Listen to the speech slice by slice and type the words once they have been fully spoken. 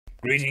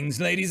Greetings,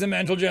 ladies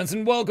and gents,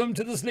 and welcome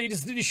to this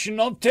latest edition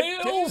of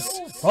Tales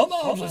from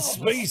Outer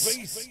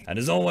Space. And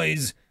as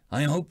always,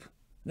 I hope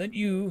that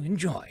you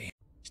enjoy.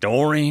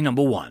 Story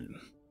number 1.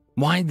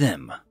 Why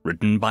Them?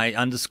 Written by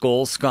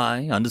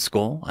 _Sky__.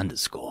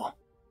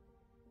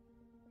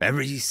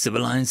 Every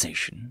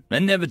civilization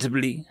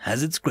inevitably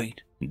has its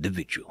great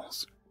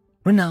individuals.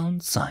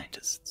 Renowned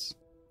scientists,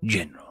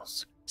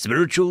 generals,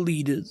 spiritual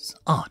leaders,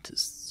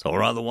 artists,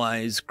 or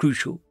otherwise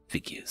crucial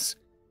figures.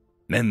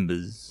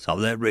 Members of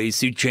their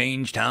race who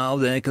changed how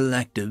their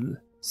collective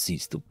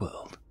sees the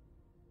world.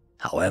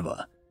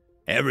 However,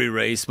 every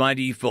race by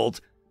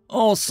default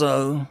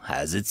also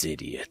has its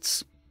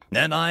idiots.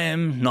 And I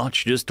am not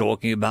just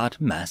talking about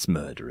mass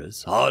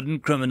murderers,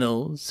 hardened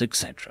criminals,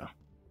 etc.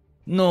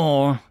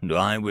 Nor do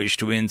I wish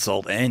to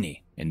insult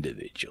any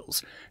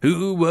individuals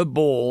who were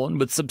born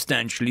with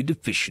substantially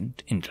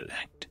deficient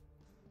intellect.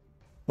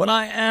 What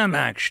I am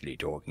actually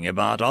talking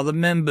about are the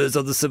members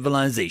of the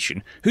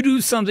civilization who do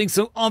something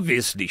so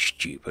obviously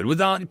stupid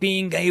without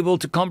being able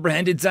to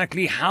comprehend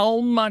exactly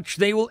how much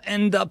they will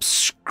end up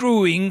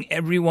screwing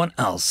everyone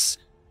else.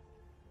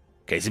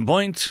 Case in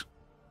point,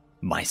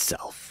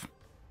 myself.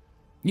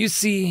 You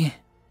see,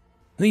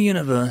 the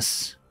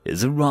universe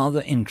is a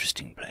rather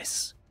interesting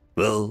place,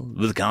 filled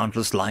with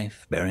countless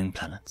life-bearing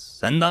planets,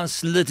 and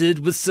thus littered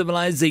with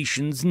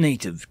civilizations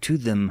native to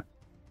them.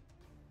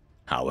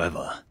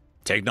 However,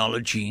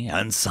 technology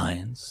and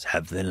science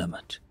have their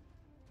limit.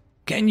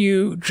 Can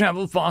you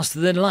travel faster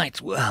than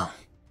light? Well,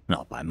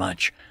 not by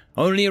much,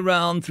 only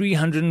around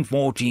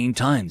 314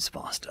 times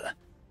faster.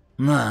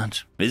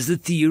 That is the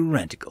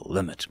theoretical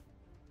limit.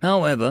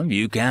 However,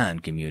 you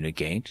can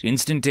communicate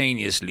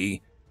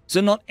instantaneously,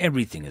 so not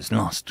everything is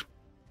lost.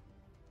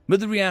 But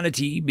the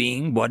reality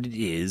being what it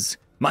is,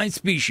 my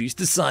species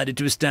decided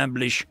to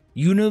establish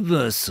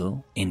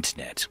universal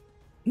internet.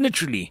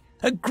 Literally,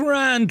 a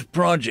grand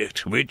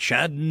project which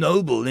had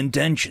noble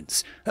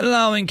intentions,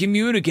 allowing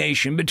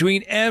communication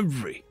between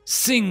every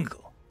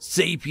single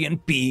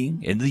sapient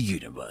being in the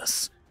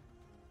universe.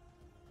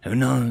 Who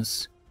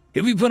knows?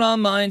 If we put our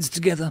minds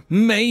together,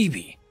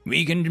 maybe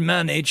we can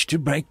manage to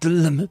break the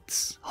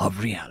limits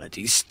of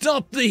reality,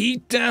 stop the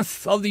heat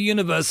death of the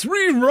universe,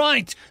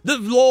 rewrite the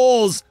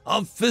laws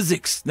of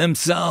physics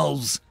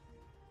themselves.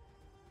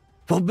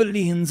 For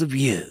billions of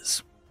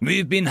years,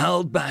 we've been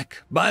held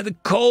back by the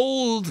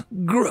cold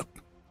grip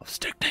of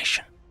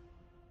stagnation.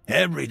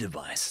 Every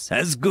device,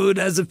 as good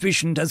as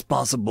efficient as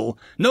possible,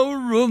 no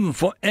room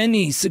for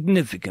any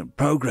significant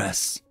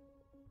progress.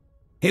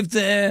 If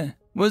there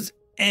was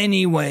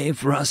any way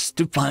for us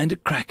to find a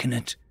crack in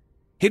it,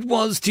 it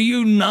was to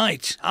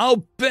unite our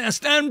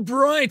best and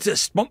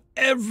brightest from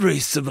every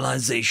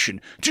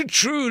civilization to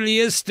truly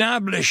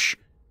establish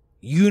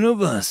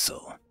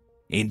universal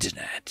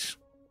internet.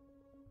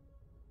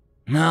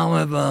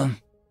 However,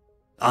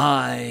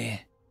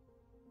 I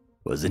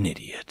was an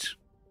idiot.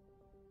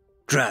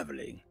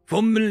 Traveling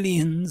for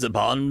millions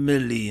upon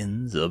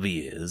millions of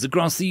years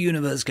across the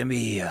universe can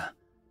be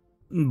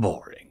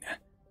boring,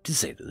 to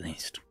say the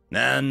least.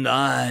 And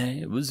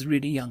I was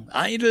really young,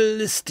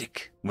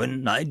 idealistic,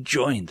 when I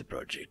joined the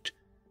project.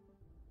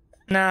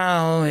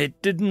 Now,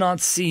 it did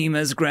not seem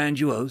as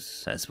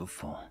grandiose as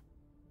before.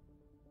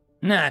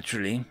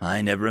 Naturally,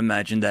 I never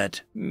imagined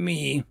that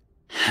me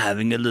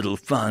having a little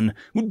fun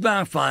would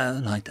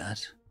backfire like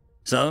that.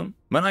 So,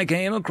 when I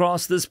came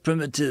across this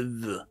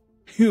primitive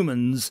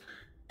humans,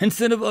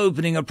 instead of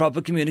opening a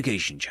proper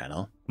communication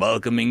channel,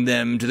 welcoming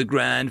them to the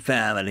grand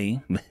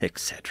family,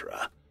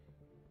 etc.,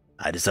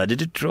 I decided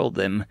to troll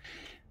them.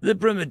 The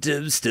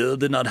primitives still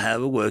did not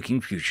have a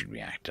working fusion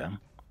reactor.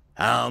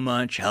 How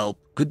much help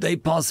could they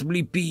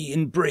possibly be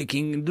in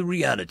breaking the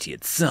reality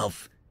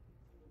itself?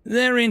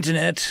 Their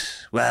internet,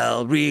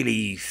 well,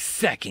 really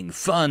fecking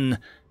fun,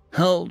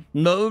 held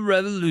no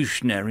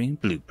revolutionary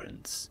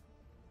blueprints.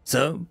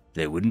 So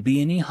there wouldn't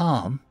be any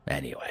harm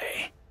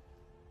anyway.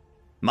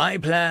 My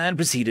plan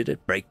proceeded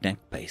at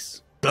breakneck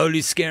pace,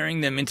 slowly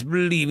scaring them into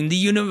believing the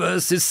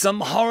universe is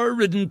some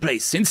horror-ridden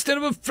place instead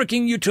of a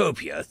fricking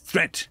utopia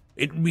threat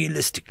it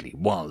realistically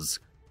was.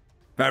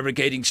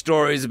 Fabricating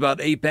stories about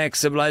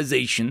apex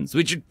civilizations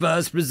which at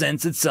first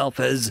presents itself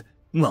as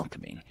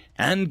welcoming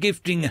and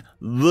gifting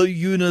the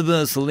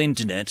universal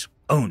internet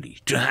only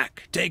to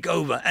hack, take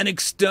over, and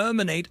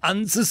exterminate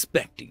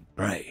unsuspecting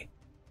prey.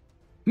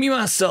 Me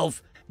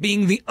myself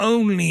being the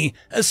only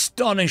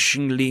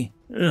astonishingly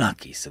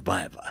lucky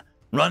survivor,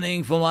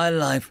 running for my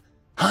life,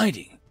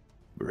 hiding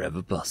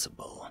wherever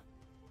possible.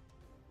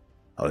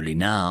 Only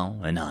now,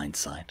 in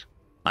hindsight,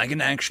 I can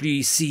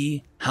actually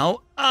see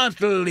how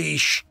utterly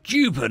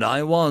stupid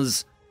I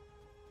was.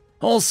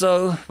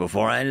 Also,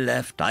 before I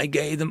left, I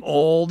gave them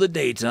all the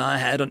data I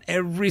had on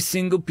every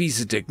single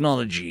piece of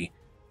technology,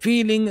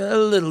 feeling a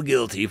little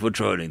guilty for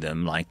trolling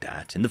them like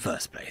that in the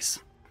first place.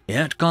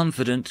 Yet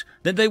confident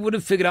that they would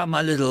have figured out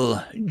my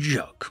little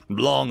joke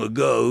long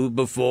ago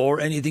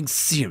before anything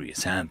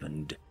serious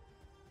happened,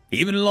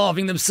 even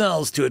laughing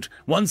themselves to it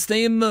once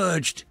they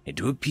emerged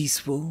into a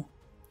peaceful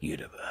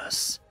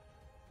universe.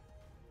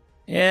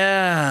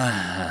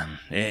 Yeah,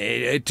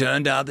 it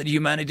turned out that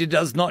humanity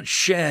does not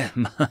share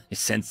my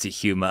sense of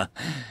humor.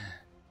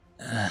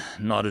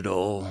 Not at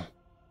all.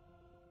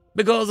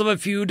 Because of a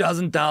few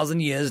dozen thousand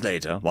years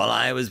later, while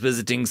I was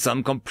visiting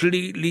some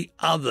completely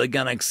other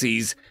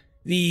galaxies,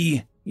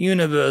 the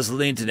universal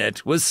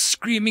internet was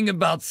screaming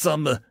about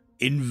some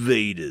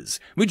invaders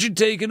which had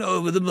taken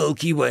over the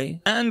Milky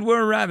Way and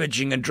were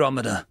ravaging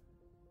Andromeda.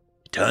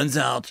 It turns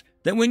out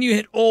that when you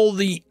hit all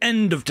the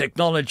end of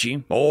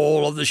technology,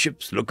 all of the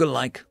ships look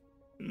alike.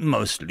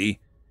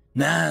 Mostly.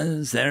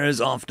 As there is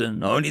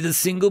often only the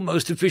single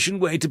most efficient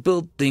way to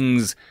build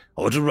things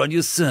or to run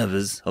your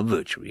servers of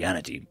virtual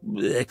reality,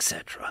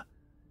 etc.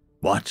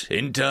 What,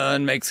 in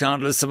turn, makes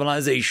countless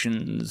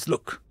civilizations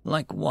look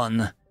like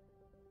one.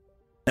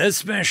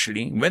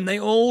 Especially when they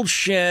all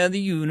share the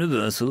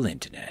universal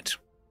internet.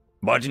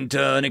 What in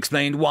turn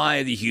explained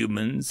why the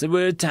humans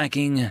were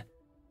attacking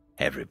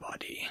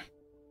everybody.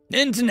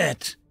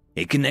 Internet,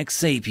 it connects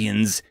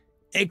sapiens,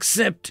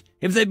 except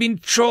if they've been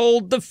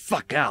trolled the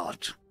fuck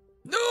out.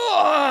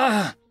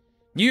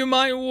 You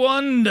might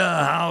wonder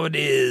how it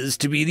is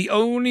to be the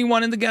only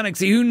one in the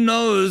galaxy who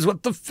knows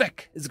what the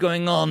feck is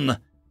going on.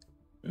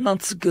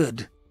 Not so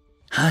good.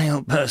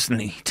 I'll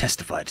personally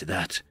testify to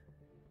that.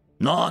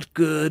 Not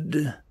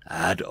good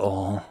at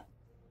all.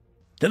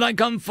 Did I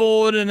come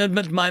forward and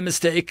admit my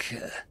mistake?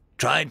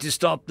 Tried to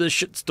stop the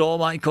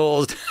shitstorm I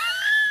caused?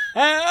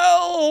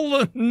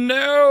 Hell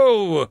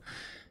no!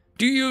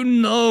 Do you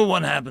know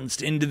what happens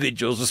to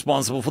individuals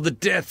responsible for the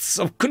deaths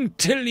of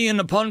quintillion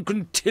upon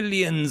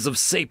quintillions of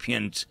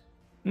sapient?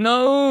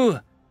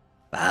 No?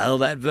 Well,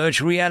 that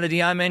virtual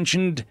reality I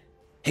mentioned,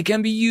 it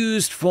can be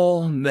used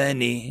for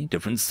many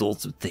different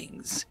sorts of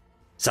things.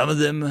 Some of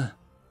them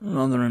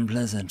rather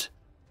unpleasant.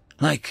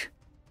 Like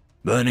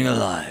burning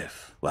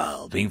alive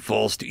while being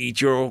forced to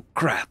eat your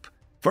crap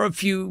for a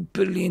few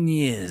billion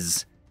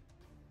years.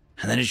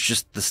 And then it's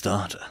just the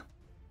starter.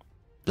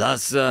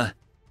 Plus,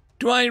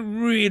 do I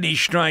really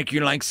strike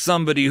you like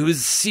somebody who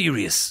is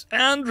serious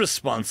and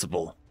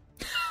responsible?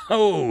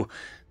 Oh,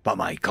 but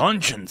my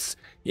conscience,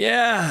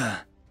 yeah,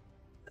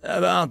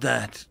 about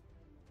that.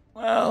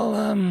 Well,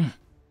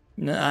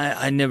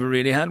 I never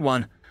really had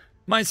one.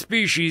 My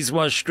species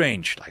was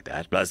strange like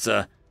that. Plus,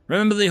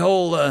 remember the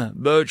whole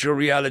virtual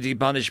reality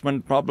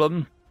punishment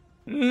problem?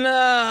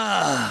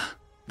 Nah,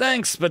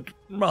 thanks, but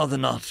rather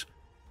not.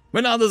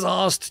 When others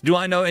asked, do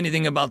I know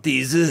anything about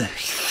these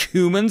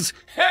humans?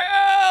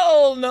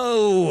 Hell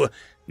no!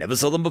 Never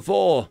saw them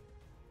before.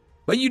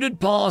 But you did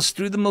pass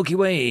through the Milky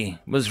Way,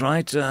 was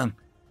right?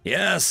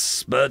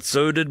 Yes, but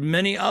so did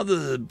many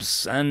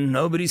others, and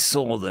nobody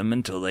saw them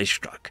until they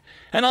struck.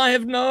 And I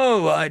have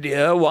no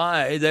idea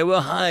why they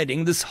were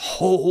hiding this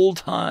whole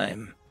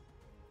time.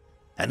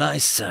 And I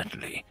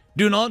certainly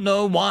do not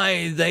know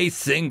why they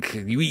think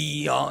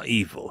we are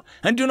evil,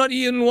 and do not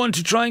even want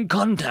to try and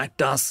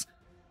contact us.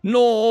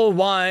 Nor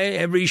why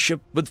every ship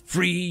with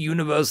free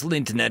universal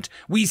internet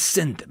we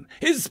send them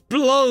is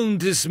blown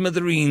to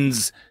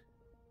smithereens.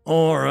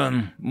 Or,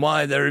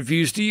 why they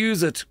refuse to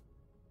use it.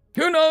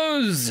 Who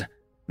knows?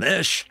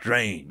 They're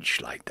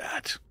strange like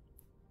that.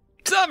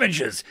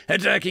 Savages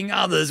attacking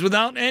others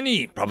without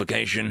any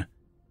provocation.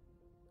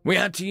 We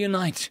had to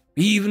unite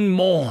even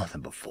more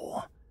than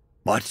before.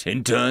 What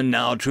in turn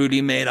now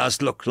truly made us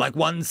look like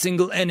one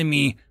single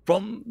enemy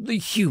from the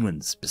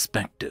human's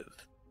perspective.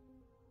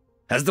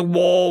 As the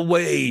war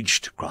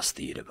waged across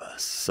the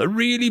universe, a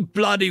really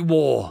bloody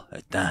war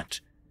at that,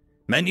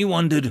 many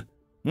wondered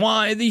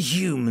why the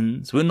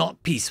humans were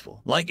not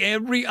peaceful like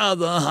every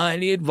other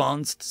highly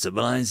advanced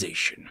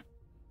civilization.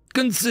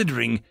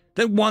 Considering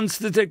that once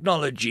the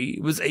technology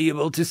was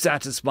able to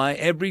satisfy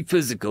every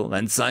physical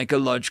and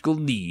psychological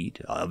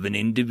need of an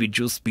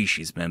individual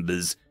species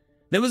members,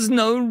 there was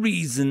no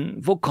reason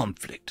for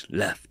conflict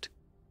left.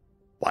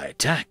 Why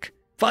attack?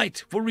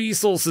 Fight for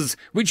resources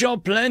which are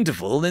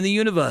plentiful in the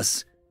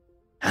universe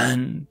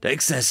and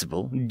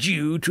accessible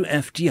due to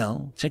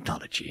FTL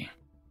technology.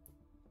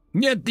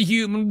 Yet the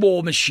human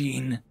war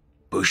machine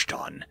pushed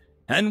on,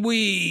 and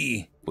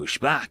we pushed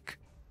back.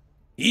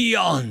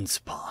 Eons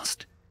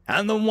passed,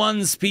 and the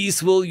once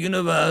peaceful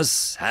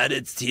universe had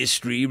its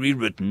history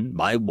rewritten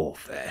by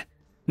warfare,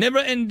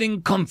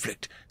 never-ending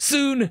conflict,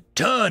 soon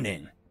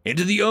turning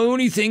into the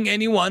only thing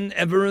anyone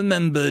ever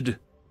remembered.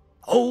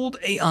 Old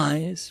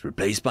AIs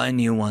replaced by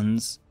new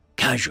ones,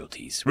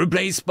 casualties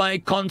replaced by a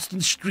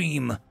constant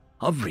stream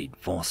of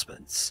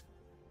reinforcements.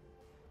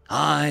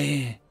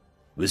 I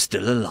was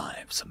still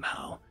alive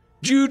somehow,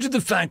 due to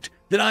the fact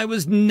that I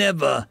was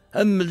never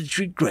a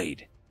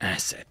military-grade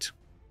asset.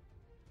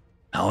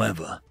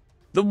 However,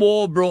 the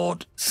war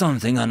brought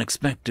something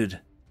unexpected.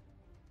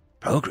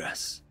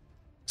 Progress.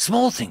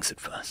 Small things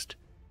at first,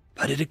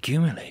 but it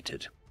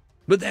accumulated.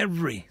 With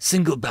every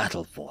single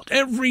battle fought,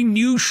 every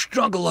new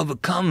struggle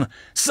overcome,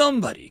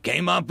 somebody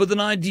came up with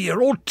an idea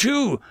or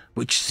two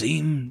which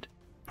seemed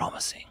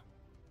promising.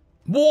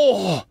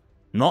 War,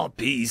 not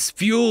peace,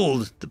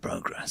 fueled the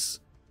progress.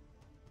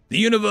 The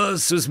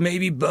universe was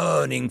maybe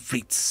burning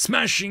fleets,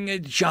 smashing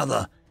each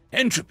other.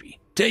 Entropy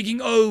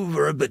taking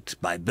over a bit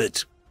by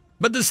bit.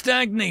 But the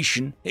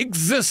stagnation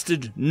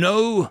existed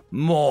no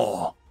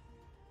more.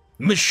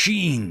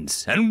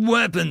 Machines and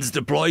weapons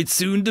deployed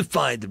soon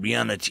defied the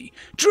reality.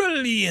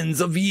 Trillions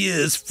of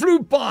years flew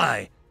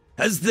by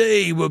as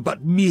they were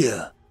but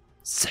mere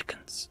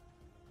seconds.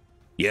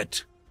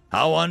 Yet,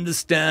 our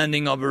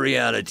understanding of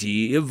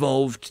reality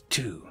evolved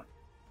too.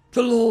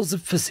 The laws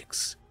of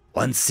physics,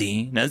 once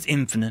seen as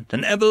infinite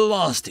and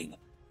everlasting,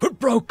 were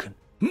broken,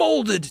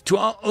 molded to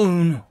our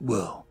own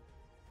will.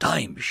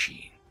 Time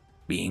machine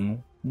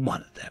being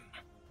one of them.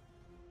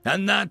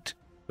 And that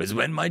was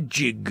when my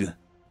jig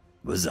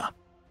was up.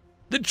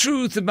 The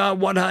truth about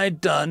what I had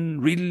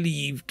done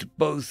relieved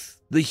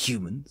both the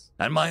humans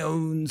and my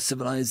own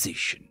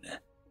civilization.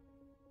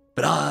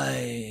 But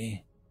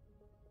I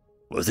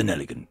was an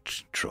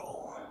elegant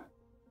troll.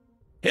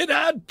 It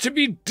had to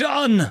be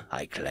done,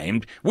 I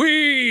claimed.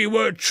 We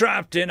were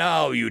trapped in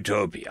our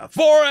utopia,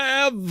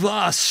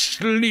 forever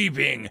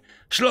sleeping,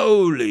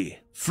 slowly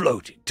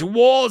floating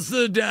towards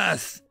the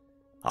death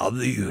of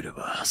the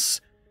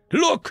universe.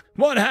 Look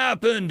what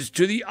happened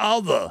to the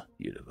other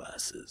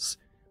universes.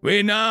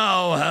 We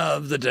now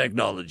have the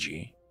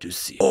technology to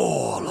see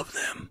all of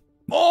them.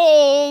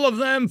 All of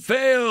them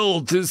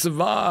failed to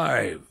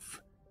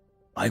survive.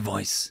 My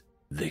voice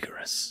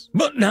vigorous.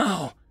 But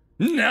now,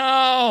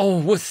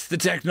 with the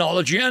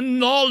technology and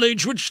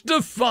knowledge which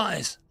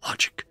defies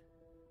logic,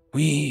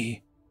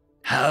 we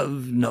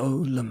have no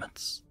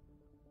limits.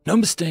 No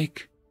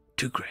mistake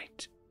too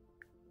great.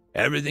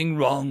 Everything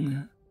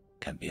wrong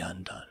can be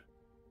undone.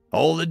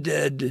 All the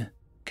dead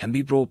can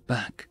be brought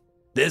back.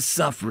 Their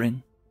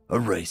suffering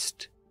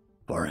erased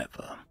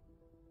forever.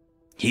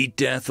 Heat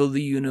death of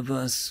the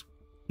universe,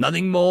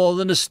 nothing more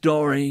than a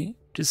story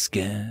to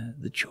scare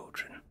the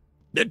children.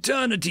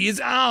 Eternity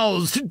is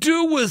ours to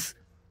do with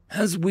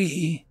as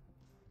we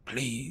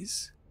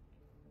please.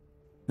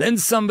 Then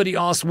somebody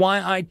asked why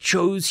I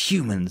chose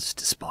humans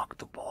to spark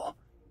the war.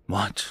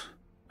 What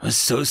was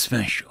so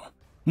special?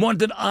 What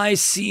did I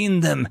see in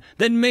them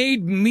that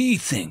made me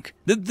think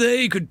that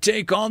they could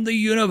take on the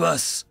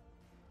universe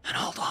and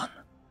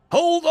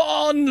hold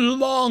on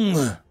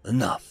long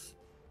enough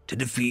to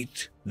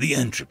defeat the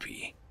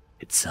entropy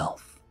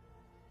itself?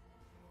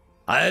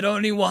 I had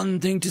only one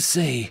thing to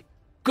say,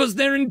 'cause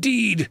there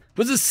indeed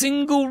was a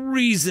single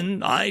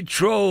reason I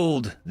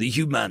trolled the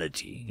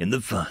humanity in the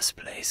first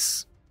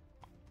place.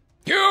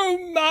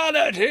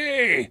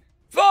 Humanity!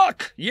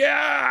 Fuck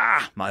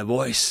yeah! My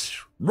voice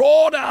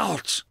roared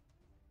out.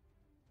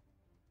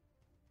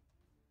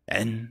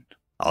 End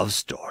of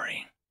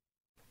story.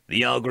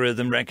 The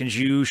algorithm reckons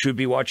you should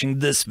be watching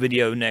this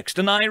video next,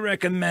 and I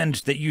recommend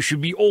that you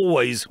should be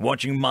always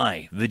watching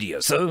my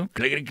video. So,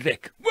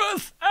 click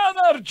with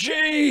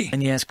energy!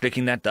 And yes,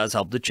 clicking that does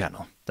help the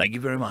channel. Thank you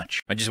very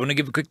much. I just want to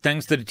give a quick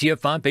thanks to the Tier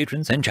 5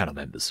 patrons and channel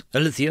members.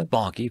 Alithia,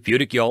 Barky,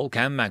 Fudic Yol,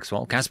 Cam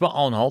Maxwell, Casper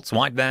Onholtz,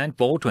 White Band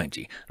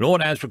 420,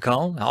 Lord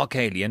Asrakal,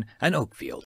 Arcadian, and Oakfield.